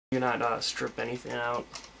do not strip anything out.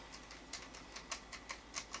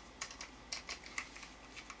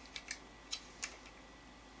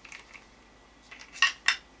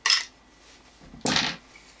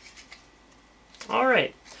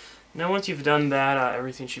 Alright, now once you've done that,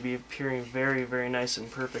 everything should be appearing very, very nice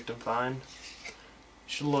and perfect and fine.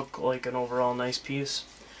 Should look like an overall nice piece.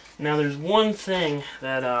 Now there's one thing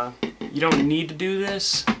that you don't need to do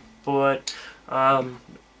this, but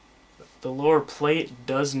the lower plate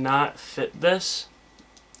does not fit this.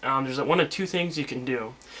 There's one of two things you can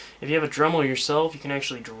do. If you have a Dremel yourself, you can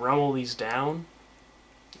actually Dremel these down.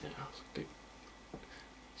 Yeah,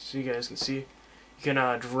 so you guys can see. You can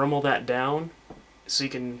Dremel that down, so you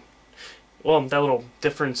can, well, that little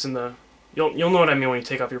difference in the, you'll know what I mean when you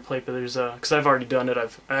take off your plate. But there's because I've already done it.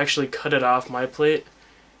 I actually cut it off my plate,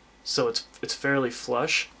 so it's fairly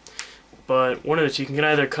flush. But one of the two, you can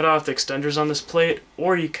either cut off the extenders on this plate,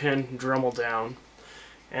 or you can Dremel down.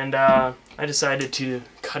 And I decided to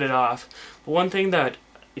cut it off. But one thing that,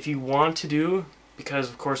 if you want to do, because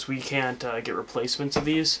of course we can't get replacements of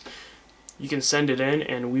these, you can send it in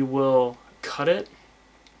and we will cut it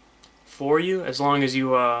for you, as long as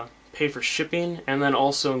you pay for shipping, and then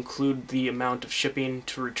also include the amount of shipping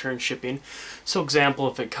to return shipping. So example,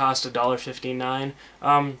 if it cost $1.59,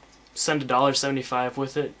 send $1.75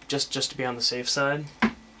 with it, just to be on the safe side.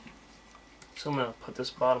 So I'm going to put this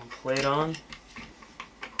bottom plate on.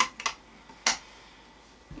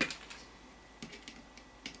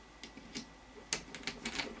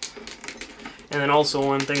 And then also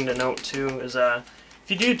one thing to note too is if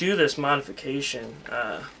you do this modification,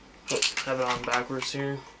 have it on backwards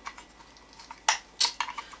here.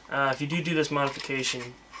 If you do this modification,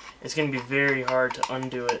 it's going to be very hard to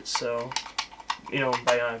undo it. So, you know,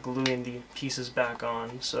 by gluing the pieces back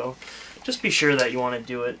on. So just be sure that you want to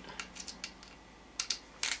do it.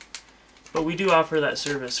 But we do offer that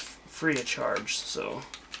service free of charge. So.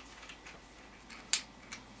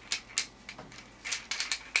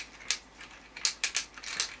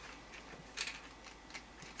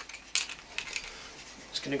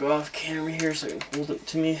 Gonna go off camera here so I can hold it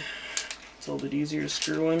to me. It's a little bit easier to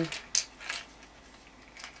screw in.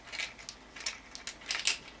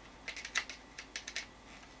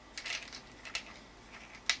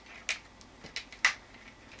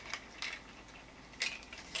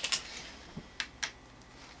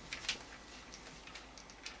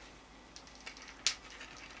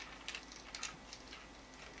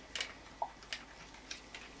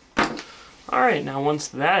 Alright, now once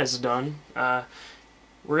that is done,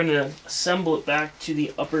 we're going to assemble it back to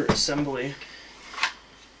the upper assembly.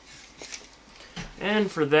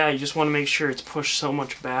 And for that, you just want to make sure it's pushed so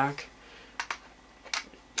much back.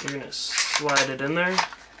 You're going to slide it in there,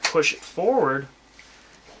 push it forward,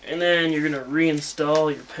 and then you're going to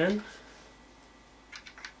reinstall your pin.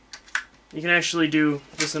 You can actually do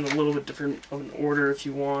this in a little bit different of an order if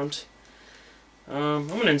you want. I'm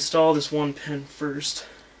going to install this one pin first,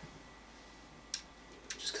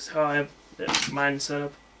 just because how I have mine set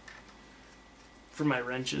up for my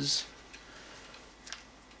wrenches.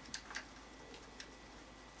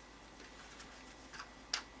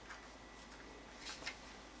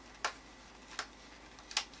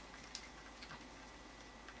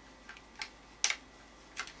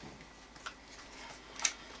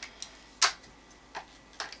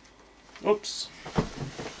 Oops.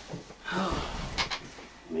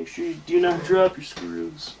 Make sure you do not drop your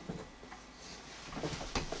screws.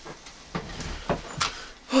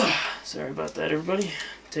 Sorry about that, everybody.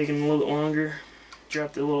 Taking a little bit longer.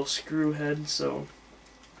 Dropped the little screw head, so,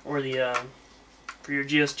 or the for your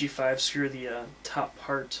gsg-5 screw, the top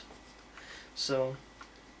part. So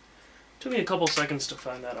took me a couple seconds to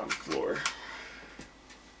find that on the floor.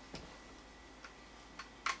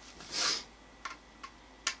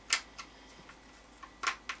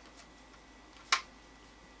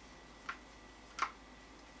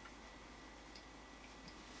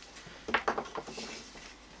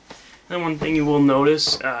 Then one thing you will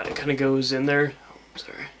notice, it kind of goes in there.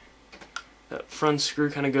 Sorry, that front screw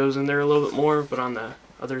kind of goes in there a little bit more, but on the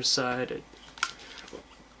other side,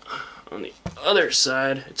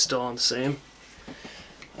 it's still on the same.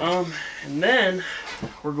 And then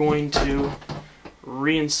we're going to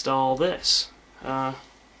reinstall this on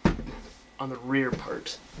the rear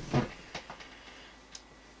part.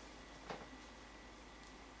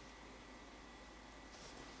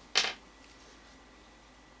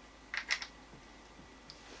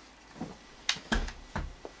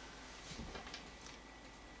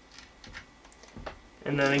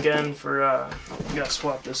 And then again, for you gotta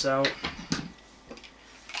swap this out.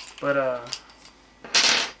 But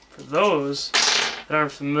for those that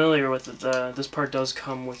aren't familiar with it, this part does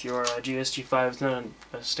come with your gsg5. It's not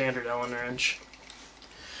a standard Allen wrench.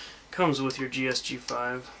 Comes with your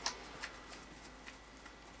gsg5.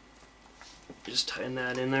 Just tighten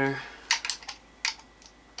that in there.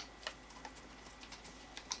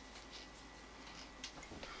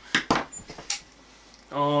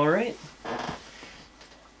 Alright.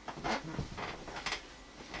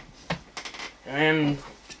 And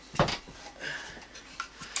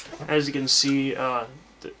as you can see,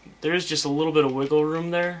 there's just a little bit of wiggle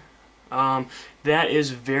room there. That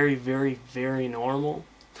is very, very, very normal.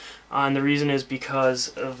 And the reason is because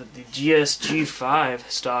of the gsg5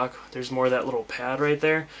 stock, there's more of that little pad right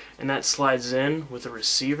there, and that slides in with the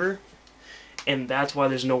receiver, and that's why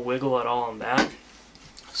there's no wiggle at all on that.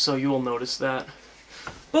 So you will notice that.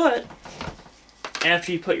 But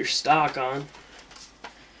after you put your stock on,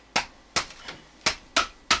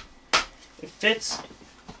 it fits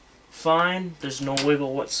fine. There's no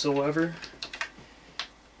wiggle whatsoever.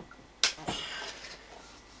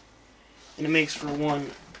 And it makes for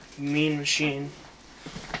one mean machine.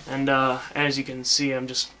 And as you can see, I'm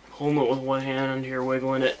just holding it with one hand under here,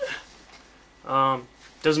 wiggling it.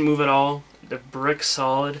 Doesn't move at all. The brick's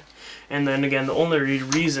solid. And then again, the only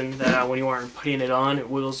reason that when you aren't putting it on, it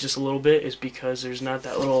wiggles just a little bit is because there's not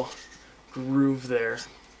that little groove there.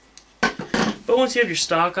 But once you have your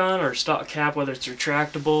stock on, or stock cap, whether it's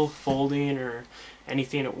retractable, folding, or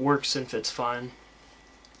anything, it works and fits fine.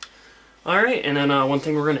 Alright, and then one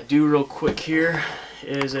thing we're going to do real quick here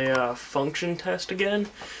is a function test again.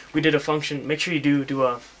 We did a function, make sure you do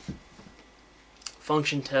a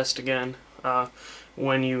function test again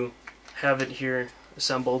when you have it here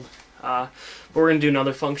assembled. But we're going to do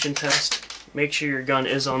another function test. Make sure your gun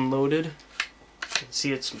is unloaded. You can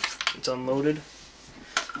see it's unloaded.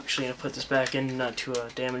 I'm actually going to put this back in not to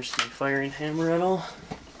damage the firing hammer at all.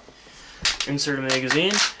 Insert a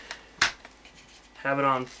magazine. Have it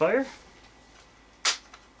on fire.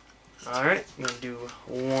 Alright, I'm going to do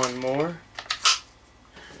one more.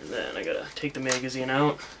 And then I got to take the magazine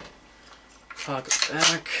out. Cock it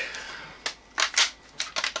back.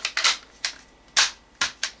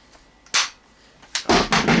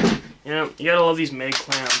 You know, you gotta love these mag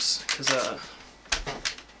clamps, because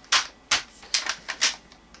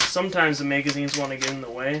sometimes the magazines want to get in the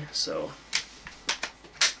way, so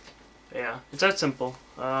yeah, it's that simple.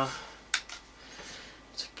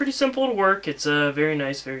 It's pretty simple to work. It's very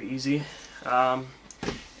nice, very easy. And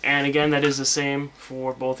again, that is the same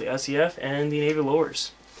for both the SEF and the Navy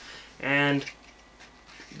lowers. And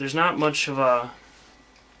there's not much of a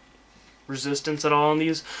resistance at all on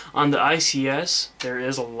these. On the ICS, there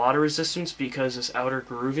is a lot of resistance because this outer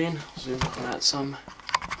grooving. I'll zoom on that some.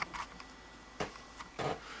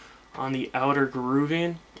 On the outer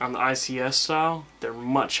grooving, on the ICS style, they're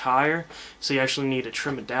much higher, so you actually need to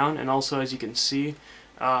trim it down. And also, as you can see,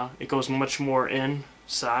 it goes much more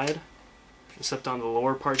inside, except on the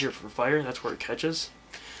lower part here for fire. That's where it catches.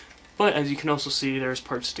 But as you can also see, there's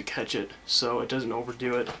parts to catch it, so it doesn't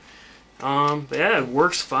overdo it. But yeah, it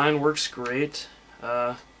works fine, works great.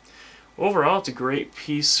 Overall, it's a great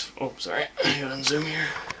piece. Oh, sorry, I gotta unzoom here.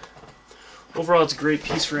 Overall, it's a great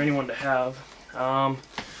piece for anyone to have.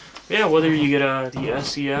 Yeah, whether you get the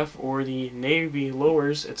SEF or the Navy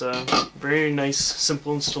lowers, it's a very nice,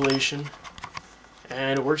 simple installation,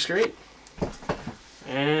 and it works great.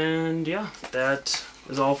 And yeah, that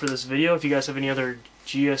is all for this video. If you guys have any other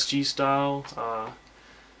GSG style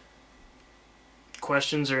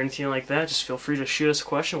questions or anything like that, just feel free to shoot us a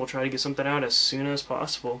question. We'll try to get something out as soon as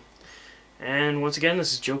possible. And once again,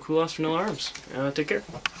 this is Joe Kulas from Nil Arms. Take care.